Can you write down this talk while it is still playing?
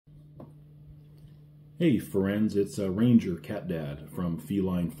Hey friends, it's Ranger Cat Dad from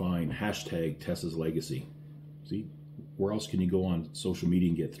Feline Fine, hashtag Tessa's Legacy. See, where else can you go on social media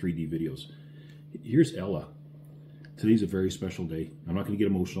and get 3D videos? Here's Ella. Today's a very special day. I'm not going to get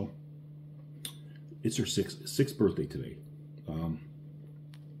emotional. It's her sixth birthday today.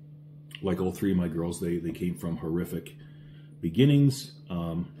 Like all three of my girls, they came from horrific beginnings.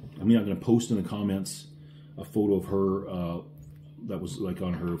 I'm not going to post in the comments a photo of her that was like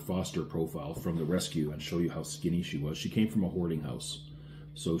on her foster profile from the rescue and show you how skinny she was. She came from a hoarding house,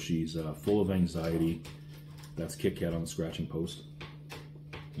 so she's full of anxiety. That's Kit Kat on the scratching post,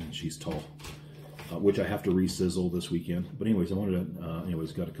 and she's tall, which I have to re-sizzle this weekend. But anyways, I wanted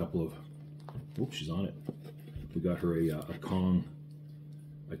to got a couple of, oops, she's on it. We got her a Kong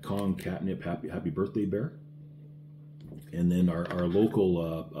catnip happy birthday bear, and then our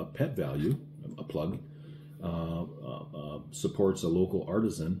local Pet Value, a plug, supports a local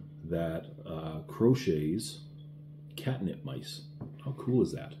artisan that crochets catnip mice. How cool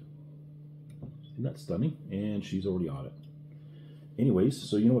is that? Isn't that stunning? And she's already on it. Anyways,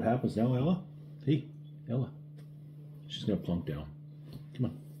 so you know what happens now, Ella? Hey, Ella. She's gonna plunk down. Come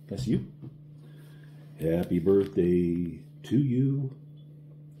on, can I see you? Happy birthday to you.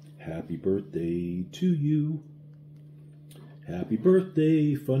 Happy birthday to you. Happy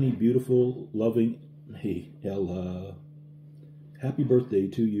birthday, funny, beautiful, loving. Hey, Ella. Happy birthday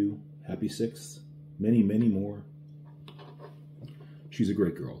to you. Happy 6th. Many, many more. She's a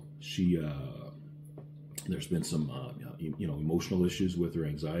great girl. She, there's been some, emotional issues with her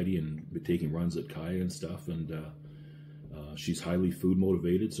anxiety and taking runs at Kaya and stuff. And she's highly food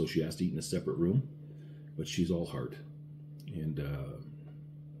motivated, so she has to eat in a separate room. But she's all heart. And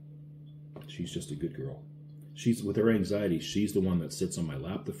she's just a good girl. She's, with her anxiety, she's the one that sits on my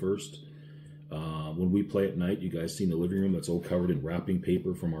lap the first. When we play at night, you guys seen the living room that's all covered in wrapping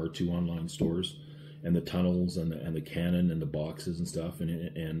paper from our 2 online stores, and the tunnels and the Canon and the boxes and stuff,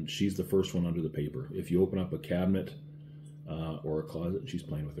 and she's the first one under the paper. If you open up a cabinet or a closet, she's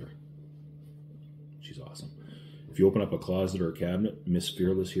playing with her. She's awesome. If you open up a closet or a cabinet, Miss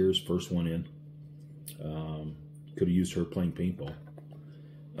Fearless here is first one in. Could have used her playing paintball.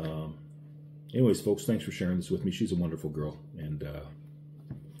 Anyways, folks, thanks for sharing this with me. She's a wonderful girl, and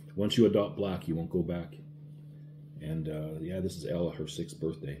once you adopt black, you won't go back. And yeah, this is Ella, her 6th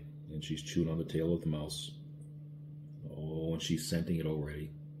birthday, and she's chewing on the tail of the mouse. Oh, and she's scenting it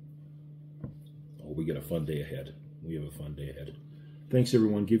already. Oh, we got a fun day ahead. We have a fun day ahead. Thanks,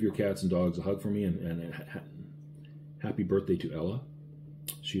 everyone. Give your cats and dogs a hug for me, and happy birthday to Ella.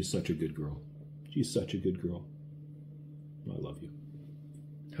 She is such a good girl. She's such a good girl. I love you.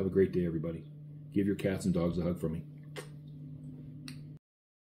 Have a great day, everybody. Give your cats and dogs a hug for me.